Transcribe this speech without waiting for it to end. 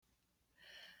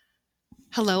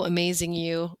Hello, amazing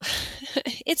you.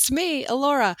 It's me,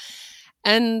 Alora,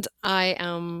 and I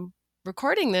am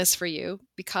recording this for you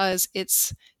because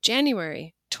it's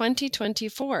January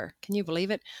 2024. Can you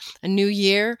believe it? A new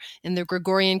year in the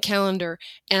Gregorian calendar.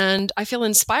 And I feel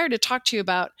inspired to talk to you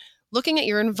about looking at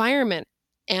your environment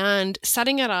and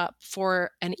setting it up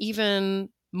for an even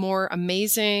more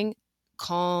amazing,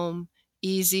 calm,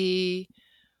 easy,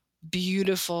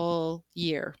 beautiful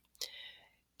year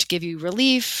to give you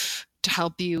relief, to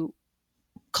help you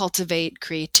cultivate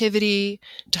creativity,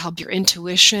 to help your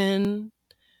intuition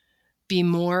be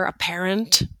more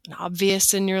apparent and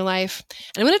obvious in your life.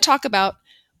 And I'm going to talk about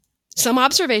some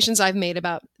observations I've made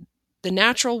about the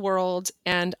natural world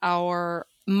and our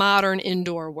modern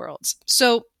indoor worlds.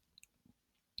 So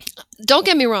don't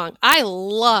get me wrong, I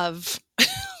love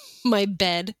my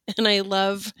bed and I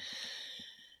love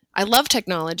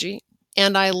technology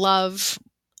and I love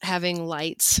having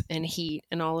lights and heat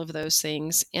and all of those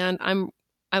things. And I'm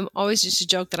always used to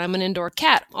joke that I'm an indoor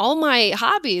cat. All my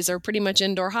hobbies are pretty much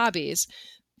indoor hobbies,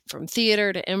 from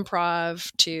theater to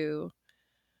improv to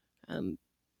um,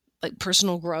 like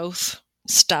personal growth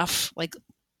stuff, like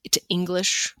to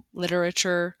English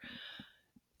literature.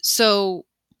 So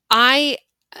I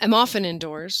am often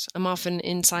indoors. I'm often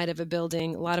inside of a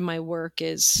building. A lot of my work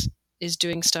is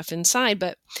doing stuff inside.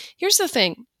 But here's the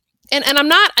thing. And I'm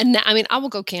not, I mean, I will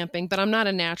go camping, but I'm not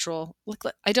a natural. Look,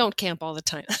 I don't camp all the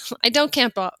time. I don't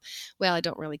camp, well, I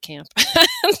don't really camp.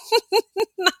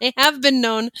 I have been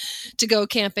known to go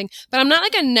camping, but I'm not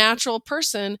like a natural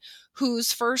person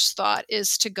whose first thought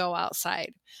is to go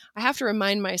outside. I have to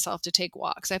remind myself to take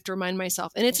walks. I have to remind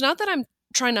myself. And it's not that I'm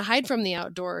trying to hide from the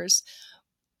outdoors.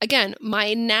 Again,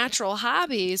 my natural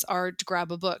hobbies are to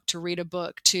grab a book, to read a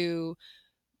book, to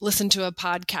listen to a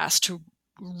podcast, to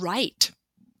write,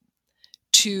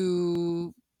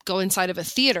 to go inside of a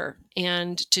theater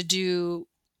and to do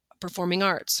performing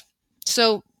arts.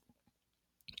 So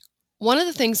one of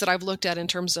the things that I've looked at in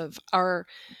terms of our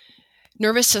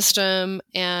nervous system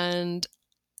and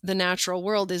the natural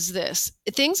world is this.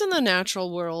 Things in the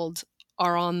natural world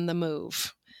are on the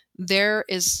move. There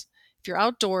is, if you're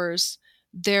outdoors,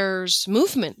 there's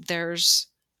movement. There's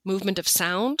movement of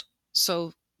sound.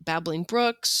 So babbling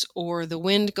brooks or the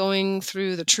wind going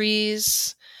through the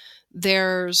trees.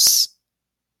 And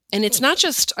it's not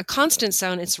just a constant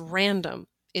sound, it's random.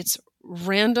 It's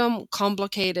random,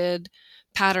 complicated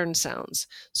pattern sounds.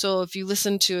 So if you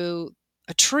listen to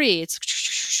a tree,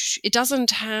 it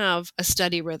doesn't have a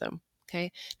steady rhythm. Okay,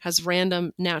 it has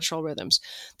random natural rhythms.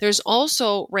 There's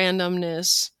also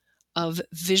randomness of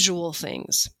visual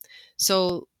things.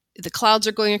 So the clouds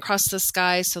are going across the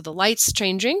sky, so the light's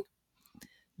changing.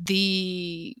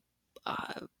 The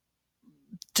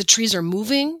trees are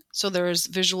moving, so there's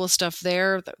visual stuff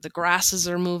there. The grasses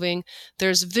are moving.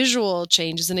 There's visual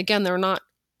changes, and again, they're not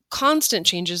constant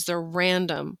changes. They're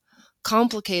random,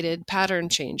 complicated pattern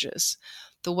changes.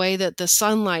 The way that the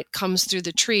sunlight comes through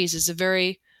the trees is a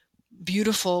very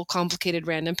beautiful, complicated,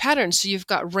 random pattern. So you've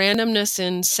got randomness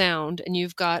in sound and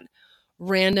you've got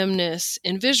randomness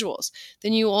in visuals.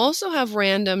 Then you also have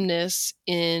randomness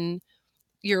in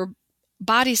your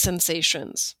body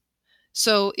sensations.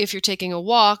 So if you're taking a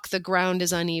walk, the ground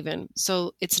is uneven.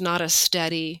 So it's not a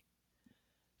steady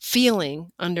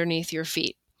feeling underneath your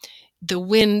feet. The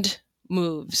wind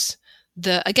moves.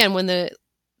 Again, when the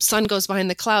sun goes behind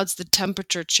the clouds, the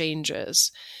temperature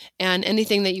changes. And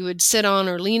anything that you would sit on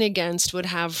or lean against would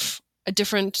have a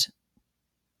different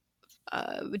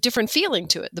feeling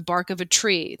to it. The bark of a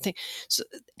tree.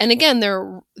 And again,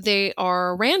 they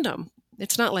are random.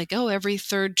 It's not like, oh, every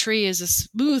third tree is a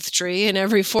smooth tree and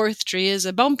every fourth tree is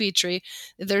a bumpy tree.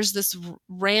 There's this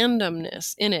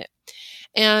randomness in it.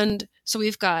 And so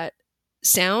we've got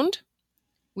sound,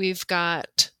 we've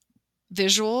got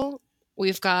visual,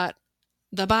 we've got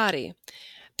the body.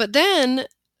 But then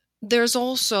there's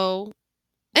also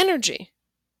energy,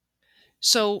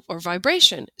 or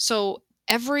vibration. So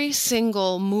every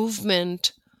single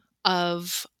movement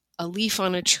of a leaf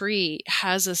on a tree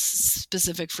has a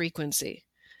specific frequency.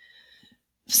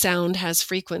 Sound has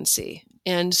frequency.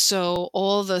 And so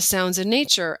all the sounds in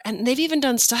nature, and they've even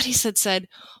done studies that said,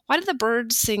 why do the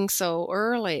birds sing so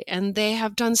early? And they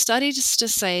have done studies to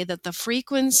say that the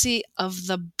frequency of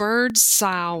the bird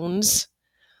sounds,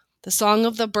 the song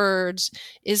of the birds,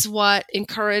 is what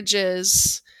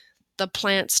encourages the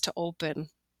plants to open.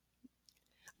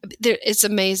 It's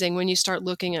amazing when you start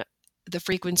looking at the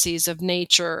frequencies of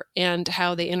nature and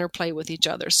how they interplay with each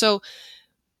other. So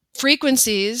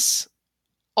frequencies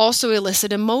also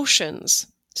elicit emotions.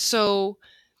 So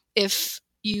if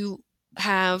you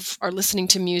are listening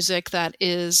to music that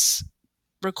is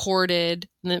recorded,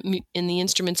 and the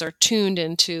instruments are tuned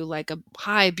into like a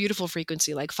high, beautiful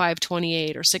frequency, like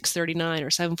 528 or 639 or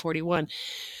 741.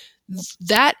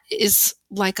 That is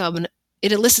like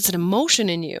it elicits an emotion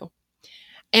in you.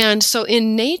 And so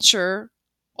in nature,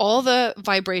 all the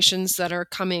vibrations that are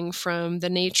coming from the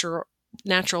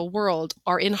natural world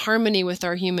are in harmony with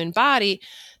our human body.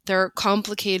 They're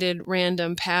complicated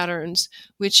random patterns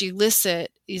which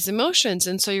elicit these emotions.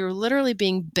 And so you're literally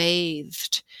being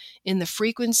bathed in the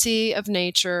frequency of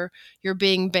nature. You're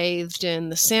being bathed in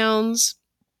the sounds,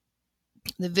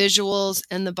 the visuals,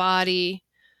 and the body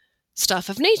stuff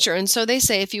of nature. And so they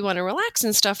say if you want to relax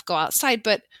and stuff, go outside.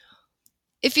 But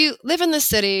if you live in the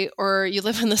city or you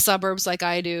live in the suburbs like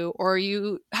I do, or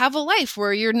you have a life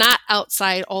where you're not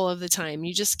outside all of the time,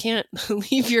 you just can't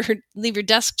leave your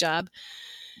desk job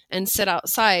and sit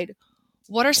outside.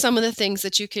 What are some of the things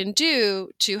that you can do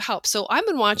to help? So I've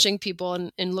been watching people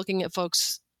and looking at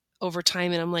folks over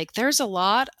time, and I'm like, there's a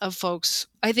lot of folks.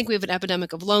 I think we have an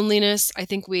epidemic of loneliness. I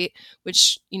think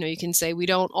which, you can say we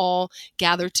don't all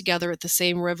gather together at the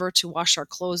same river to wash our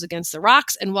clothes against the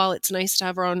rocks. And while it's nice to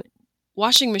have our own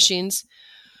washing machines,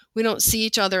 we don't see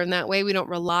each other in that way. We don't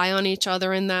rely on each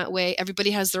other in that way.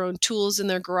 Everybody has their own tools in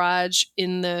their garage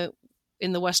in the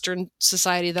Western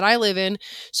society that I live in.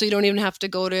 So you don't even have to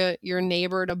go to your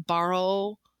neighbor to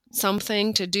borrow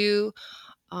something to do.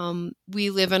 We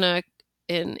live in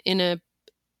a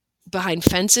behind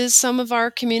fences, some of our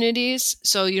communities.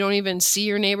 So you don't even see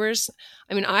your neighbors.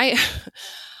 I mean,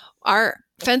 our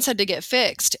fence had to get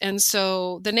fixed. And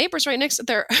so the neighbors right next to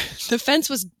the fence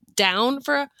was down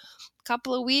for a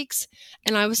couple of weeks.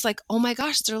 And I was like, oh my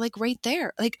gosh, they're like right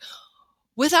there. Like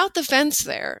without the fence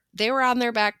there, they were on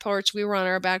their back porch. We were on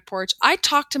our back porch. I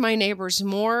talked to my neighbors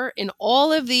more in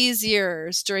all of these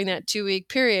years during that 2-week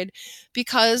period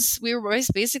because we were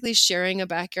basically sharing a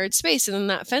backyard space. And then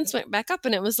that fence went back up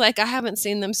and it was like, I haven't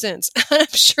seen them since. I'm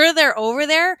sure they're over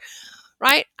there,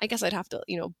 right? I guess I'd have to,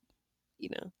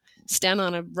 stand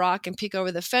on a rock and peek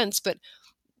over the fence. But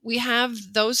we have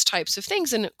those types of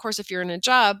things. And of course, if you're in a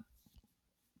job,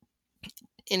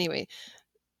 anyway,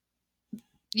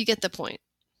 you get the point.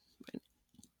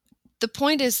 The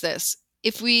point is this: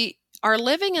 if we are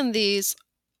living in these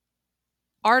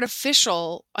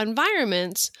artificial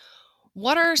environments,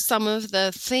 what are some of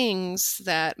the things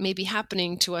that may be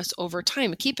happening to us over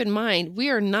time? Keep in mind, we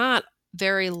are not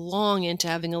very long into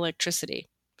having electricity.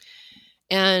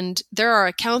 And there are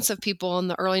accounts of people in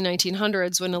the early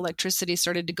 1900s when electricity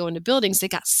started to go into buildings, they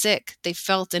got sick. They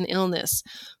felt an illness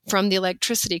from the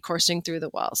electricity coursing through the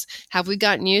walls. Have we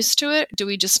gotten used to it? Do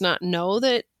we just not know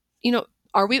that,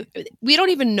 we don't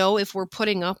even know if we're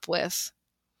putting up with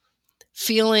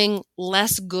feeling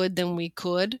less good than we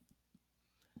could,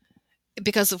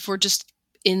 because if we're just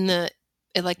in the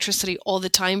electricity all the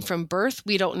time from birth,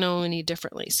 we don't know any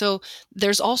differently. So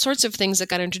there's all sorts of things that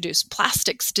got introduced.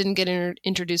 Plastics didn't get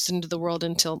introduced into the world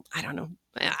until, I don't know,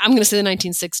 I'm going to say the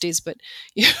 1960s, but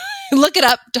look it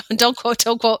up. Don't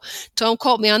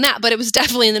quote me on that. But it was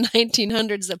definitely in the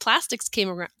 1900s that plastics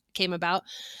came about.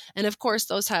 And of course,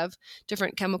 those have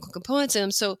different chemical components in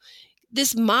them. So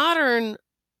this modern,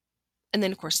 and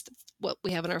then of course, what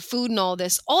we have in our food and all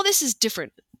this is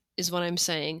different, is what I'm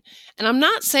saying. And I'm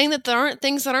not saying that there aren't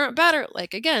things that aren't better.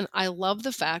 Like, again, I love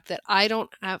the fact that I don't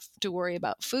have to worry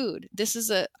about food. This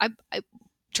is I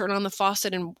turn on the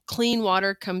faucet and clean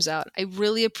water comes out. I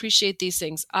really appreciate these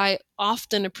things. I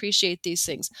often appreciate these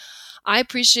things. I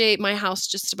appreciate my house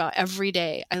just about every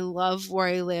day. I love where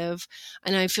I live,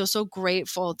 and I feel so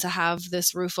grateful to have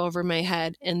this roof over my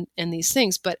head and these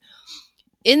things. But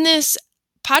in this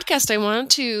podcast, I want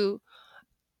to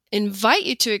invite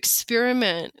you to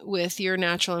experiment with your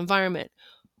natural environment.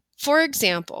 For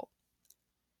example,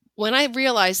 when I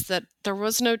realized that there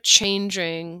was no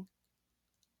changing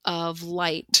of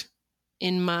light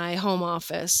in my home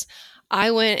office,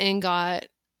 I went and got,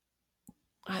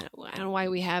 I don't know why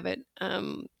we have it. I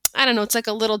don't know. It's like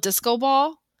a little disco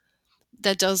ball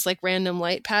that does like random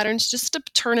light patterns, just to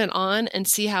turn it on and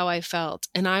see how I felt.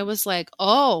 And I was like,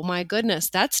 oh my goodness,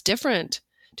 that's different.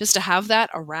 Just to have that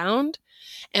around.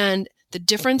 And the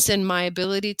difference in my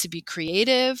ability to be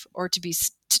creative or to be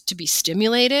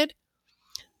stimulated.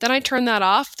 Then I turned that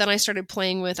off. Then I started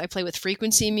play with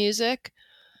frequency music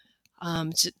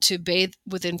to bathe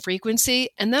within frequency.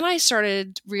 And then I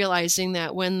started realizing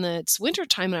that when it's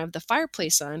wintertime and I have the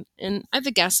fireplace on, and I have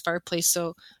a gas fireplace,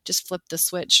 so just flip the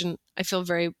switch and I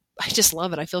just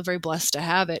love it. I feel very blessed to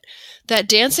have it. That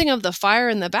dancing of the fire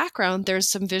in the background, there's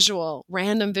some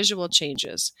random visual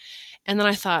changes. And then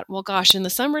I thought, well, gosh, in the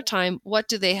summertime, what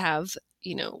do they have?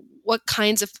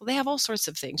 They have all sorts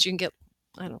of things. You can get,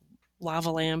 I don't know,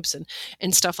 lava lamps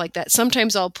and stuff like that.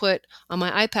 Sometimes I'll put on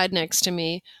my iPad next to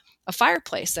me a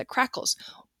fireplace that crackles.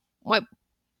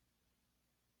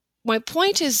 My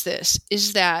point is this,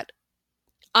 is that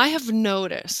I have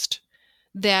noticed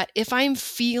that if I'm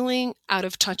feeling out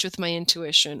of touch with my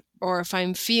intuition, or if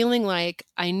I'm feeling like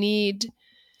I need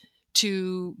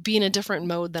to be in a different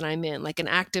mode than I'm in, like an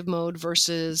active mode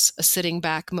versus a sitting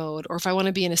back mode, or if I want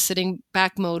to be in a sitting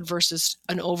back mode versus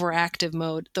an overactive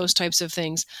mode, those types of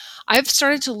things, I've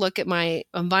started to look at my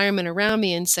environment around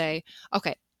me and say,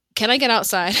 okay, can I get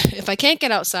outside? If I can't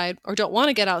get outside or don't want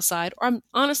to get outside, or I'm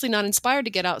honestly not inspired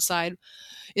to get outside,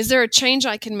 is there a change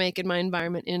I can make in my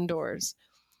environment indoors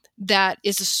that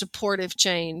is a supportive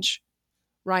change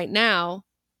right now?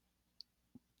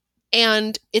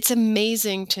 And it's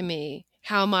amazing to me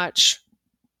how much,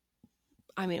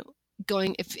 I mean,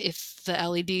 if the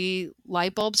LED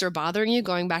light bulbs are bothering you,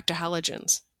 going back to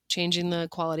halogens, changing the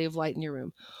quality of light in your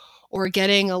room, or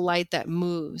getting a light that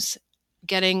moves,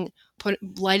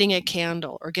 lighting a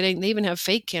candle, or they even have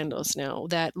fake candles now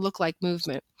that look like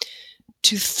movement,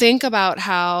 to think about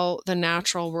how the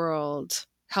natural world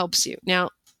helps you. Now,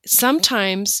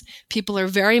 sometimes people are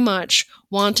very much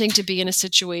wanting to be in a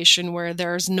situation where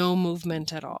there's no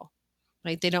movement at all,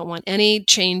 right? They don't want any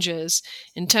changes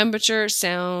in temperature,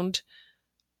 sound,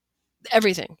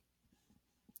 everything.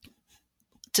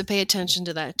 To pay attention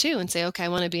to that too and say, okay, I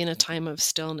want to be in a time of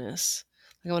stillness.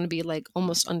 I want to be like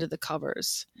almost under the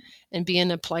covers and be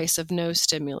in a place of no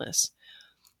stimulus.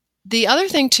 The other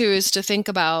thing too is to think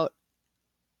about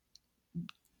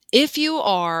if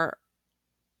your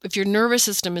nervous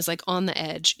system is like on the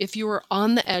edge, if you are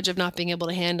on the edge of not being able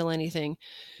to handle anything,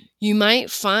 you might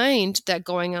find that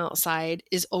going outside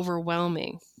is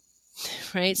overwhelming,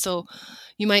 right? So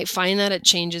you might find that it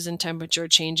changes in temperature,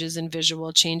 changes in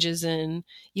visual, changes in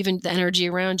even the energy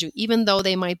around you, even though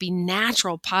they might be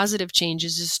natural, positive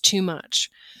changes, is too much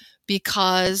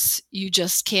because you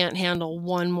just can't handle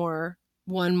one more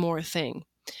thing.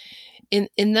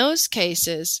 In those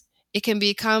cases, it can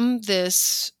become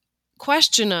this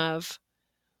question of,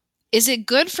 is it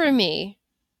good for me?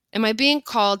 Am I being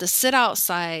called to sit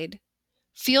outside,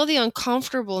 feel the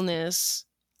uncomfortableness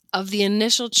of the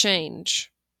initial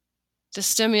change, the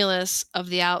stimulus of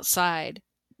the outside,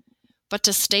 but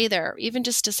to stay there, even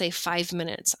just to say 5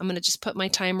 minutes? I'm going to just put my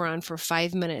timer on for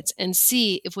 5 minutes and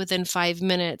see if within 5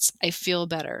 minutes I feel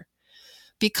better.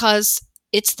 Because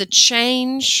it's the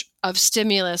change of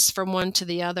stimulus from one to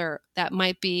the other that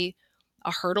might be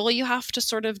a hurdle you have to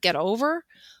sort of get over,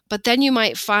 but then you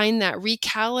might find that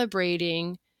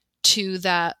recalibrating to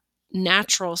that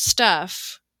natural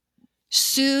stuff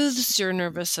soothes your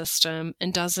nervous system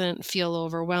and doesn't feel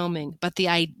overwhelming. But the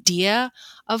idea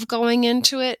of going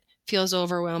into it feels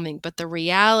overwhelming, but the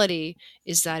reality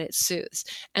is that it soothes.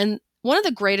 And one of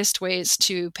the greatest ways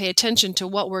to pay attention to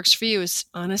what works for you is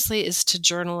to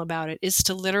journal about it, is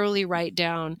to literally write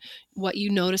down what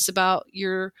you notice about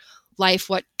your life,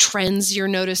 what trends you're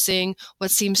noticing,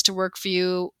 what seems to work for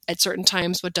you at certain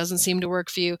times, what doesn't seem to work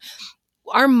for you.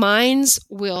 Our minds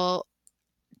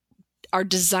are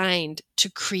designed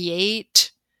to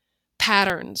create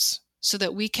patterns so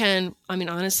that we can,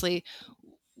 honestly,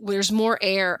 there's more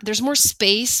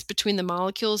space between the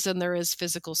molecules than there is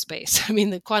physical space.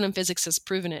 The quantum physics has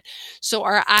proven it. So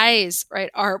our eyes, right,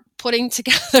 are putting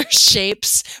together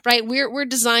shapes, right? We're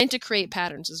designed to create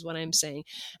patterns, is what I'm saying.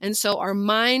 And so our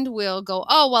mind will go,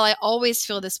 oh, well, I always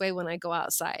feel this way when I go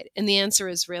outside. And the answer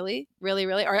is really, really,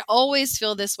 really? Or I always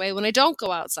feel this way when I don't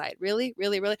go outside. Really,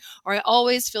 really, really? Or I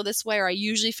always feel this way, or I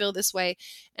usually feel this way.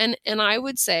 And I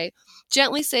would say,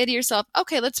 gently say to yourself,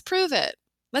 okay, let's prove it.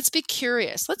 Let's be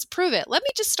curious. Let's prove it. Let me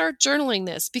just start journaling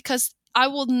this, because I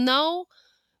will know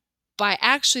by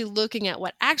actually looking at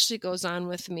what actually goes on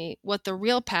with me, what the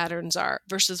real patterns are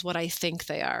versus what I think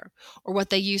they are or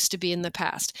what they used to be in the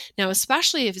past. Now,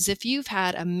 especially if you've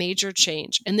had a major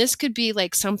change, and this could be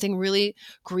like something really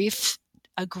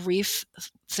a grief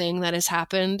thing that has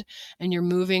happened and you're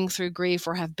moving through grief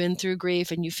or have been through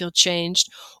grief and you feel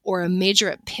changed, or a major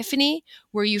epiphany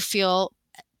where you feel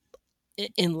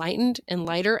enlightened and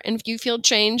lighter and you feel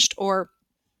changed, or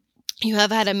you have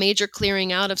had a major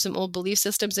clearing out of some old belief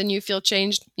systems and you feel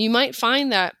changed, you might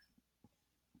find that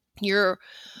your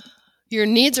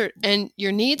needs and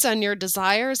your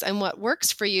desires and what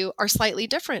works for you are slightly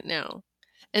different now.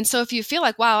 And so if you feel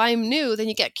like, wow, I'm new, then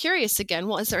you get curious again.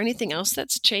 Well, is there anything else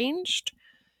that's changed?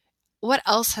 What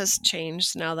else has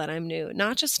changed now that I'm new?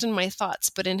 Not just in my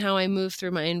thoughts, but in how I move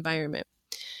through my environment.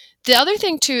 The other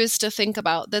thing, too, is to think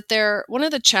about that one of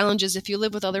the challenges if you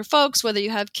live with other folks, whether you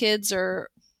have kids or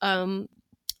a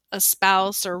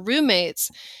spouse or roommates,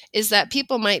 is that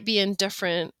people might be in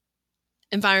different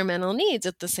environmental needs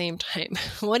at the same time.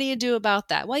 What do you do about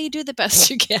that? Well, you do the best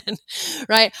you can,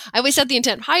 right? I always set the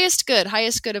intent, highest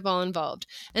good of all involved.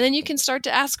 And then you can start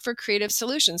to ask for creative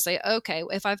solutions. Say, okay,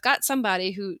 if I've got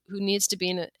somebody who needs to be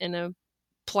in a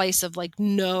place of like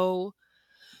no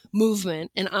movement,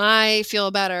 and I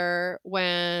feel better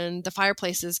when the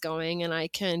fireplace is going and I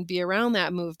can be around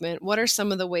that movement, what are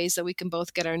some of the ways that we can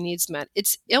both get our needs met?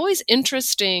 It's always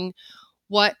interesting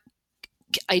what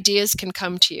ideas can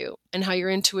come to you and how your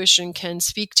intuition can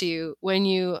speak to you when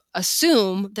you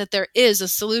assume that there is a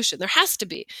solution. There has to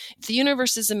be. If the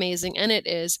universe is amazing, and it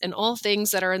is, and all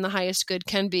things that are in the highest good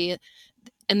can be,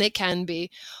 and they can be,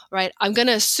 right? I'm going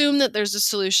to assume that there's a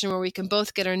solution where we can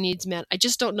both get our needs met. I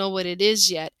just don't know what it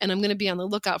is yet, and I'm going to be on the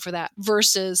lookout for that,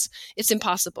 versus it's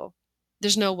impossible.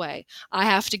 There's no way. I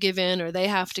have to give in, or they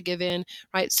have to give in,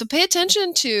 right? So pay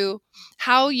attention to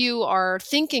how you are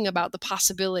thinking about the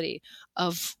possibility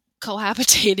of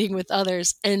cohabitating with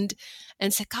others, and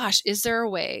say, gosh, is there a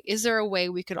way? Is there a way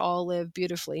we could all live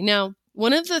beautifully? Now,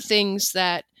 one of the things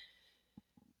that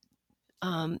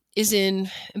is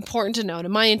important to note,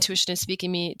 and my intuition is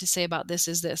speaking me to say about this,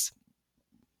 is this: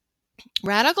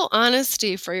 radical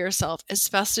honesty for yourself as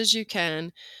best as you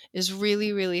can is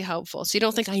really, really helpful. So you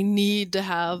don't think, I need to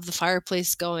have the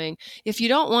fireplace going. If you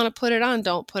don't want to put it on,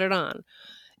 don't put it on.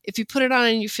 If you put it on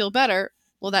and you feel better,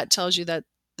 well, that tells you that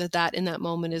in that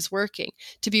moment is working.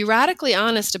 To be radically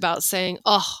honest about saying,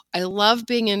 oh, I love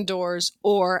being indoors,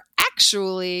 or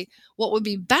actually what would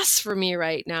be best for me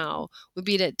right now would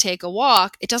be to take a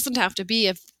walk. It doesn't have to be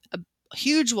a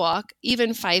huge walk.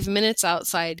 Even 5 minutes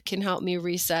outside can help me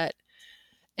reset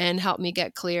and help me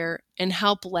get clear and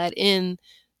help let in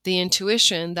the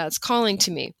intuition that's calling to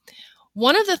me.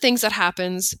 One of the things that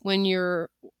happens when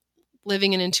you're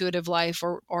living an intuitive life,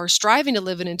 or striving to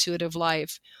live an intuitive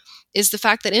life, is the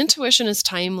fact that intuition is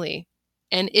timely,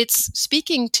 and it's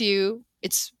speaking to you.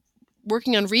 It's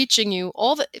working on reaching you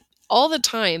all the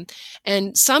time.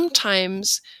 And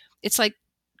sometimes it's like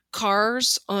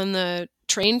cars on the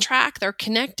train track, they're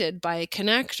connected by a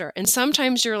connector. And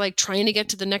sometimes you're like trying to get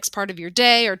to the next part of your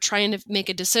day, or trying to make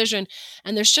a decision,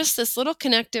 and there's just this little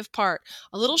connective part,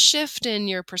 a little shift in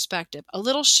your perspective, a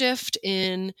little shift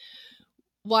in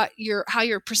how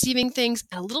you're perceiving things,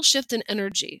 a little shift in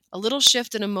energy, a little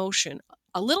shift in emotion,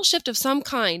 a little shift of some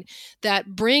kind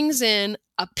that brings in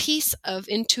a piece of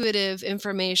intuitive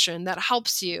information that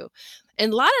helps you.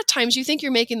 And a lot of times you think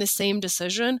you're making the same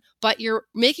decision, but you're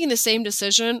making the same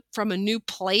decision from a new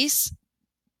place,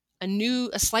 a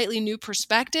slightly new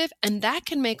perspective, and that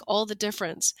can make all the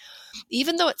difference.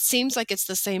 Even though it seems like it's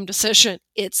the same decision,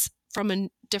 it's from a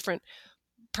different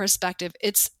perspective.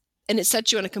 And it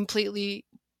sets you on a completely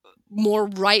more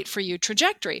right for you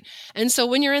trajectory. And so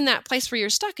when you're in that place where you're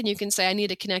stuck and you can say, I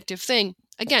need a connective thing,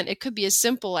 again, it could be as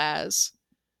simple as,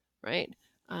 right,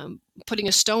 putting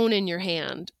a stone in your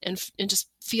hand and just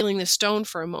feeling the stone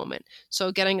for a moment.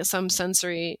 So getting some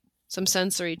sensory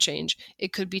change.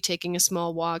 It could be taking a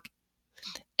small walk.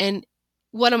 And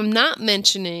what I'm not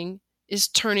mentioning is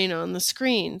turning on the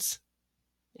screens.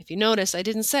 If you notice, I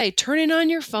didn't say turning on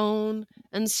your phone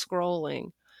and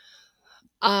scrolling.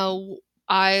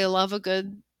 I love a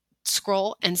good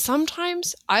scroll, and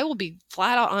sometimes I will be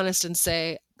flat out honest and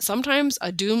say, sometimes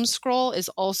a doom scroll is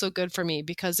also good for me,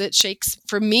 because it shakes,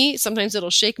 for me, sometimes it'll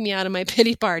shake me out of my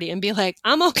pity party and be like,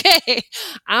 I'm okay,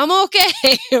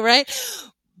 right?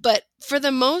 But for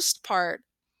the most part,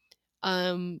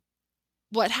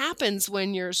 what happens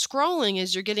when you're scrolling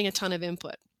is you're getting a ton of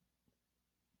input.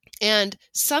 And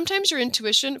sometimes your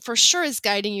intuition for sure is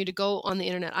guiding you to go on the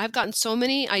internet. I've gotten so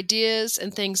many ideas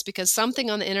and things because something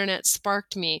on the internet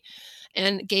sparked me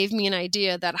and gave me an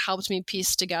idea that helped me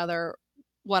piece together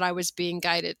what I was being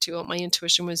guided to, what my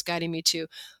intuition was guiding me to.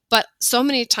 But so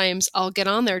many times I'll get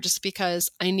on there just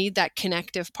because I need that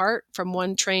connective part from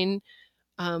one train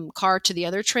car to the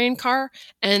other train car.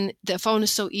 And the phone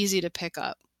is so easy to pick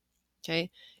up.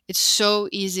 Okay. It's so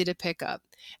easy to pick up.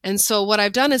 And so what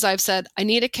I've done is I've said, I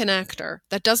need a connector.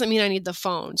 That doesn't mean I need the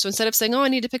phone. So instead of saying, oh, I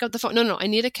need to pick up the phone. No, I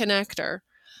need a connector.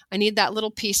 I need that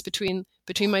little piece between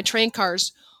my train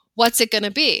cars. What's it going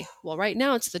to be? Well, right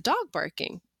now it's the dog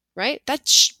barking, right? That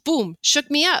boom, shook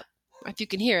me up. If you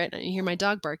can hear it, and you hear my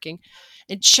dog barking.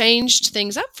 It changed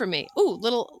things up for me. I don't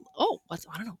know.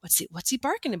 What's he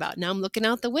barking about? Now I'm looking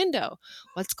out the window.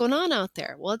 What's going on out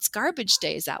there? Well, it's garbage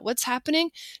day. Is that what's happening?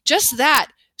 Just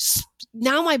that.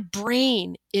 Now my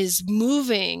brain is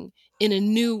moving in a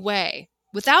new way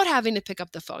without having to pick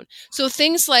up the phone. So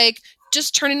things like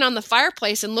just turning on the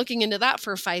fireplace and looking into that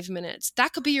for 5 minutes,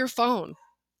 that could be your phone.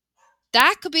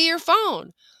 That could be your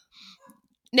phone.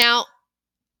 Now,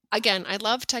 again, I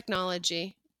love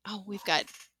technology. Oh, we've got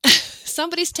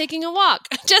somebody's taking a walk.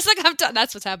 Jessica,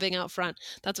 that's what's happening out front.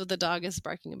 That's what the dog is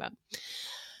barking about.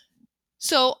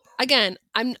 So again,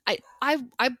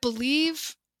 I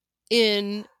believe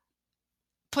in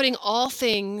putting all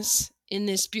things in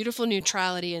this beautiful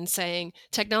neutrality and saying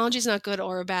technology is not good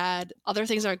or bad, other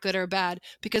things aren't good or bad,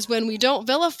 because when we don't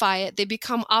vilify it, they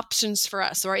become options for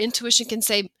us. So our intuition can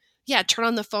say, yeah, turn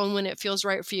on the phone when it feels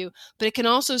right for you, but it can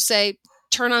also say,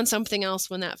 turn on something else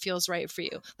when that feels right for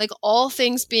you. Like, all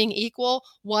things being equal,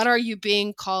 what are you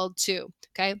being called to?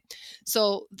 Okay.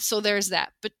 So there's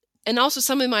that. But, and also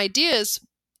some of my ideas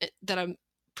that I'm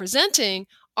presenting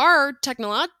are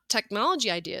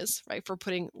technology ideas, right, for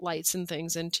putting lights and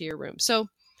things into your room. So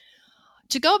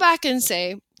to go back and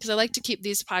say, because I like to keep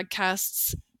these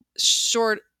podcasts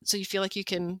short so you feel like you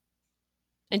can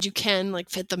like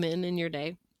fit them in your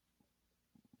day.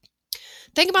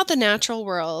 Think about the natural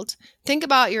world, think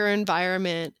about your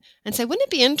environment, and say, wouldn't it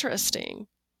be interesting,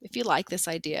 if you like this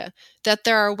idea, that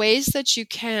there are ways that you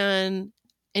can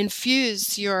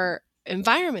infuse your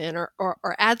environment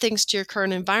or add things to your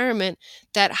current environment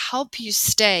that help you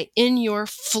stay in your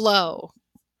flow,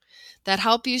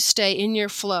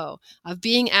 of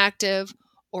being active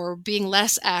or being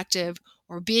less active,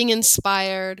 or being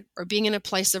inspired, or being in a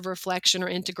place of reflection or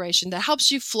integration, that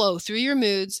helps you flow through your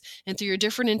moods and through your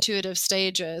different intuitive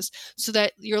stages so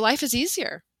that your life is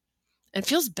easier and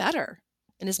feels better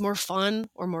and is more fun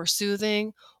or more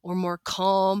soothing or more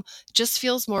calm, just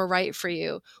feels more right for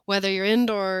you, whether you're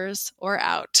indoors or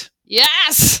out.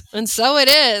 Yes! And so it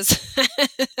is.